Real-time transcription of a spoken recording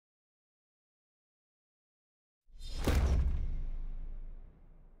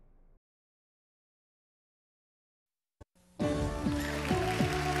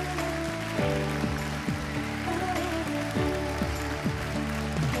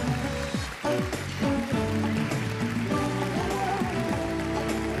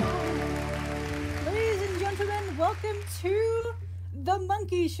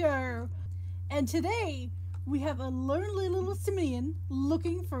Maunky Show. And today, we have a lonely little simian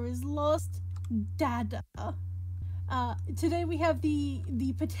looking for his lost dada. Today we have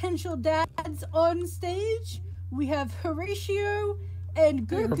the potential dads on stage. We have Horatio and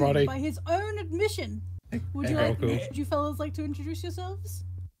Goku by his own admission. Would you fellas like to introduce yourselves?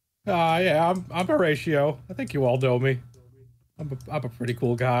 Yeah, I'm Horatio. I think you all know me. I'm a pretty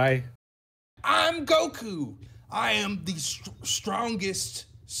cool guy. I'm Goku. I am the strongest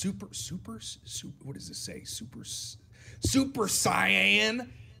super, what does it say? Super Saiyan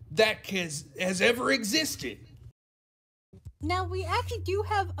that has ever existed. Now, we actually do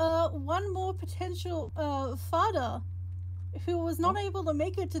have one more potential father who was not able to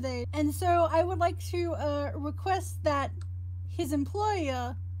make it today. And so I would like to request that his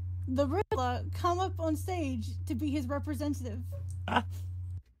employer, the Riddler, come up on stage to be his representative.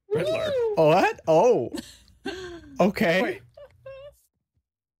 Riddler? What? Oh. Okay.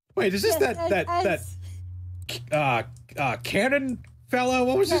 Wait, is this that Cannon fella?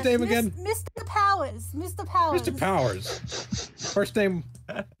 What was his name again? Mr. Powers. Mr. Powers. Mr. Powers. First name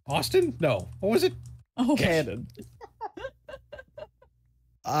Austin? No. What was it? Oh, Cannon.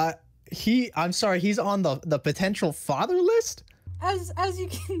 I'm sorry, he's on the potential father list? As you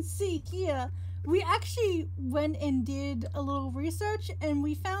can see here, we actually went and did a little research, and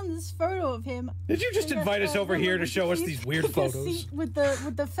we found this photo of him. Did you just invite us over here to show us these weird photos? With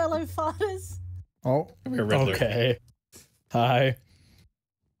the fellow fathers. Oh, come here, Riddler. Okay. Hi.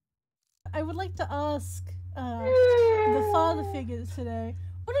 I would like to ask the father figures today,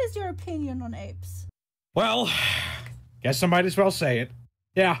 what is your opinion on apes? Well, guess I might as well say it.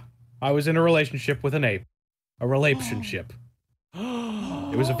 Yeah, I was in a relationship with an ape. A relationship.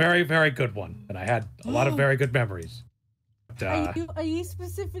 It was a very, very good one, and I had a lot of very good memories. But, are you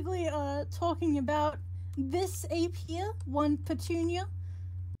specifically talking about this ape here, one Petunia?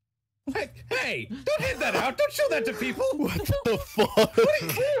 Hey, don't hand that out. Don't show that to people. What the fuck?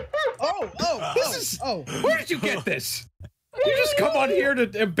 Where did you get this? You just come on here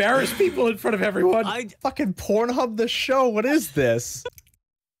to embarrass people in front of everyone. I fucking Pornhub the show. What is this?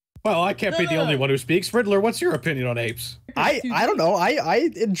 Well, I can't be the only one who speaks. Riddler, what's your opinion on apes? I don't know. I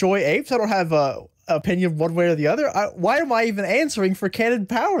enjoy apes. I don't have a opinion one way or the other. Why am I even answering for Cannon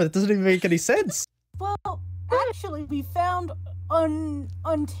Power? That doesn't even make any sense. Well, actually, we found on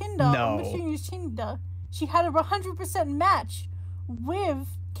Tinder, on Petunia's Tinder, she had a 100% match with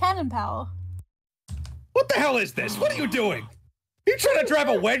Cannon Power. What the hell is this? What are you doing? Are you trying to drive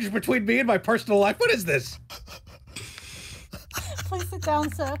a wedge between me and my personal life? What is this? Please sit down,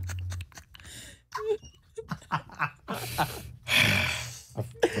 sir. I've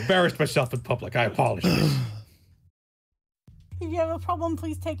embarrassed myself in public. I apologize. If you have a problem,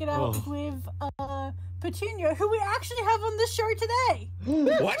 please take it out with Petunia, who we actually have on the show today.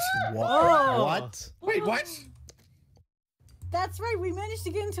 What? What? Wait, what? That's right. We managed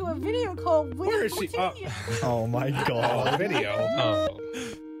to get into a video call with Where is she? Petunia. Oh my god. Video.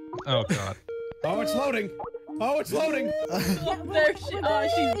 Oh god. Oh, it's loading. Oh, it's loading. There she,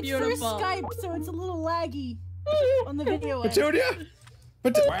 she's beautiful. It's through Skype, so it's a little laggy on the video. Petunia?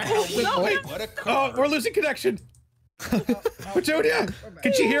 Wow, wait. What a Oh, we're losing connection. Petunia,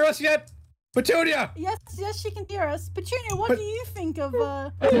 can she hear us yet? Petunia! Yes, she can hear us. Petunia, what do you think of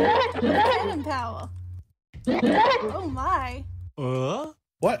Cannon Power? Oh my.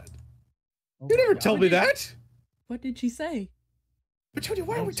 What? You never told me that. What did she say? Petunia,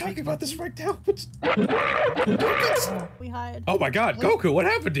 why are we talking about this right now? We hired. Oh my god, Goku, what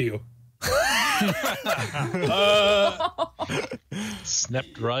happened to you?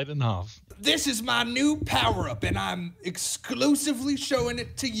 Snapped right in half. This is my new power-up, and I'm exclusively showing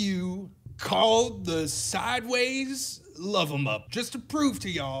it to you, called the Sideways Love 'em Up, just to prove to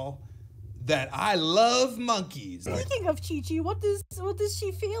y'all that I love monkeys. Speaking of Chi-Chi, what does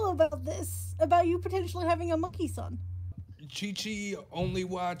she feel about this? About you potentially having a monkey son? Chi-Chi only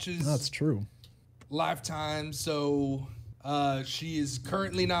watches That's true. Lifetime, so she is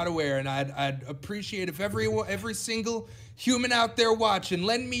currently not aware, and I'd appreciate if every single human out there watching,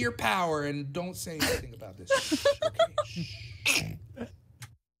 lend me your power and don't say anything about this. Shh, okay. Shh.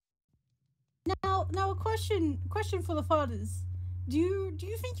 Now a question for the fathers. Do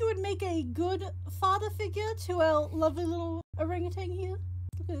you think you would make a good father figure to our lovely little orangutan here?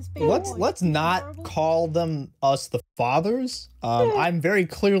 Look at this baby boy. Let's not call us the fathers. I'm very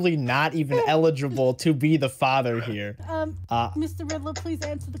clearly not even eligible to be the father here. Mr. Riddler, please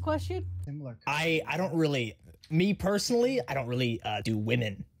answer the question. I don't really, me personally, I don't really do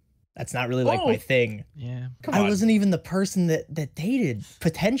women. That's not really like my thing. Yeah. I wasn't even the person that dated,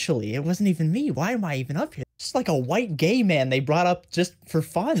 potentially. It wasn't even me. Why am I even up here? just like a white gay man they brought up just for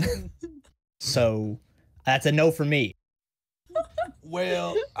fun. So that's a no for me.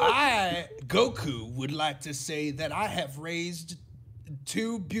 Well, Goku, would like to say that I have raised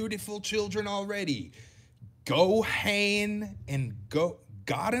 2 beautiful children already. Gohan and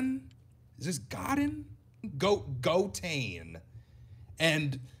Godin? Is this Godin? Gotain.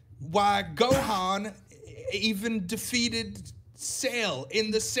 And why Gohan even defeated Cell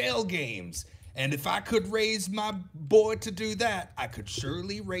in the Cell games. And if I could raise my boy to do that, I could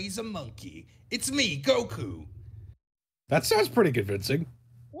surely raise a monkey. It's me, Goku. That sounds pretty convincing.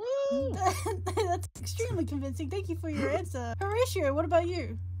 That's extremely convincing. Thank you for your answer. Horatio, what about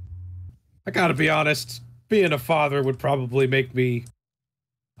you? I gotta be honest, being a father would probably make me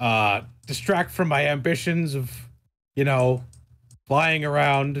distract from my ambitions of, you know, flying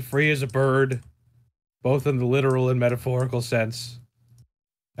around free as a bird, both in the literal and metaphorical sense.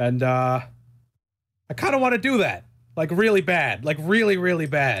 And I kind of want to do that, like really bad, like really, really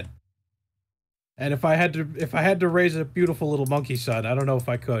bad. And if I had to raise a beautiful little monkey son, I don't know if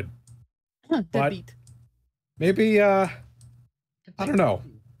I could. But maybe I don't know.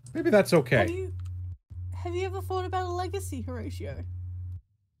 Maybe that's okay. Have you ever thought about a legacy, Horatio?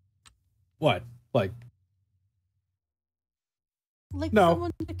 What? Like no.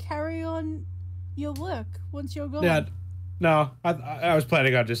 Someone to carry on your work once you're gone? Yeah. No, I was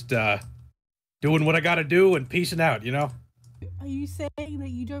planning on just doing what I gotta do and peacing out, you know? Are you saying that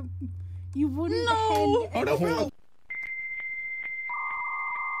you wouldn't No! hand no.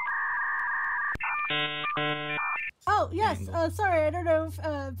 Oh, yes. Sorry, I don't know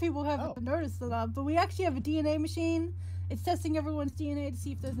if people have noticed or not, but we actually have a DNA machine. It's testing everyone's DNA to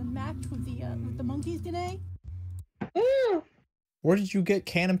see if there's a match with the monkey's DNA. Where did you get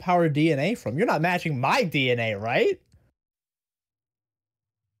cannon power DNA from? You're not matching my DNA, right?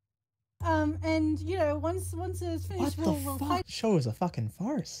 And you know, once it's finished, What the we'll fuck? fight. Show is a fucking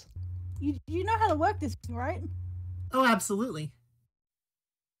farce. You know how to work this thing, right? Oh, absolutely.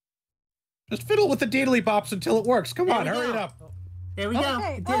 Just fiddle with the deedly bops until it works. Come on, hurry it up. There we go.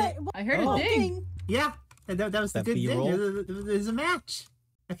 Okay, It did alright, it. well, I heard a ding. Yeah, that was the That good thing. B-roll? There's a match.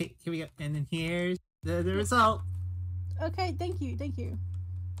 Okay, here we go. And then here's the result. Okay, thank you.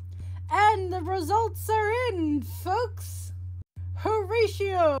 And the results are in, folks.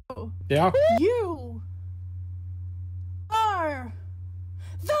 Horatio, Yeah? you are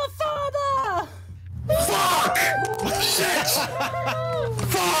the father! Fuck! Shit!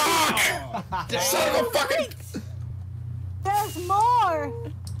 Fuck! Son of a fucking... There's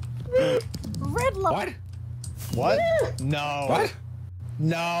more! Riddler! What? What? No. What?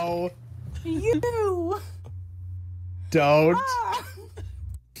 No. You Don't. are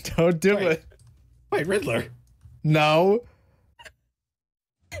Don't do Wait. it. Wait, Riddler. No.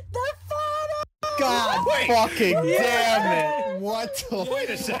 the father! God Wait. fucking damn it. What the Wait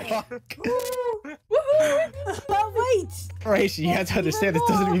a second. fuck? But wait! Horatio, you have to understand this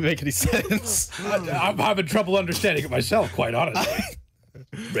doesn't even make any sense. I'm having trouble understanding it myself, quite honestly.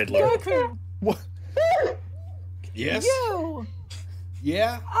 Riddler. Goku, What? Yes? you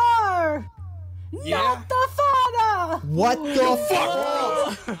Yeah? are Yeah? not the father! What the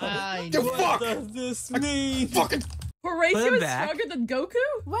fuck? The fuck? does this mean? Fucking... Horatio Put him is back. stronger than Goku?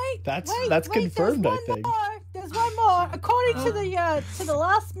 Wait, That's wait, confirmed, I there's one think. more. There's one more. According to the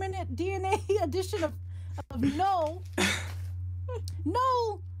last minute DNA edition of Null,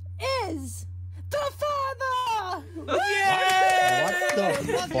 Null is the father. What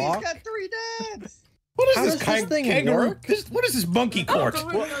the fuck? got 3 dads. What is How this does this kind thing kangaroo? work? What is this monkey Oh, court? don't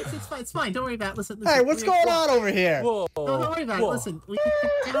worry, no, it's fine. It's fine. Don't worry about it. Listen. Hey, what's going on over here? Whoa. Don't worry about it. Listen, we can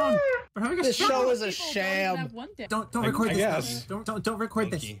get down. We're having a This show. show is a People don't sham. have one dad. Don't I record this. guess. Don't record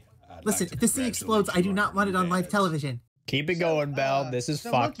this. Monkey, I'd Listen, like if to this thing explodes, I do not want it on live television. Keep it going, Belle. This is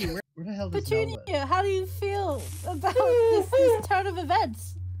fucked. Monkey, where the hell does Petunia, how do you feel about this turn of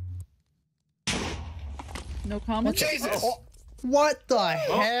events? No comment? Jesus! What the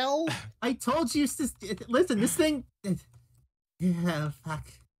hell? I told you, listen, this thing. Yeah, fuck.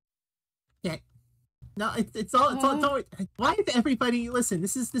 Yeah. No, it's all. Don't worry. Why is everybody listen?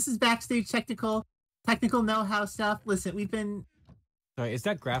 This is backstage technical know-how stuff. Listen, we've been. Sorry, is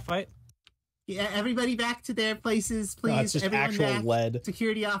that graphite? Yeah, everybody back to their places, please. No, it's just Everyone actual back. lead.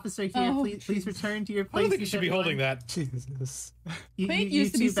 Security officer here, Oh, please return to your I places. don't think you should be holding that. Jesus. Paint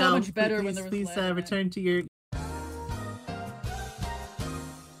used to be too, so Val, much better when there was Please lead in it. return to your.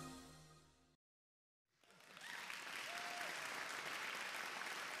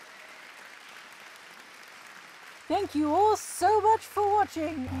 Thank you all so much for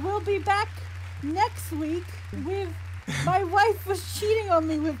watching. We'll be back next week with my wife was cheating on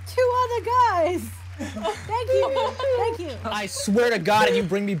me with 2 other guys. Thank Thank you. Thank you. I swear to God, if you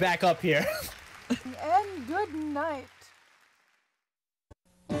bring me back up here. And good night.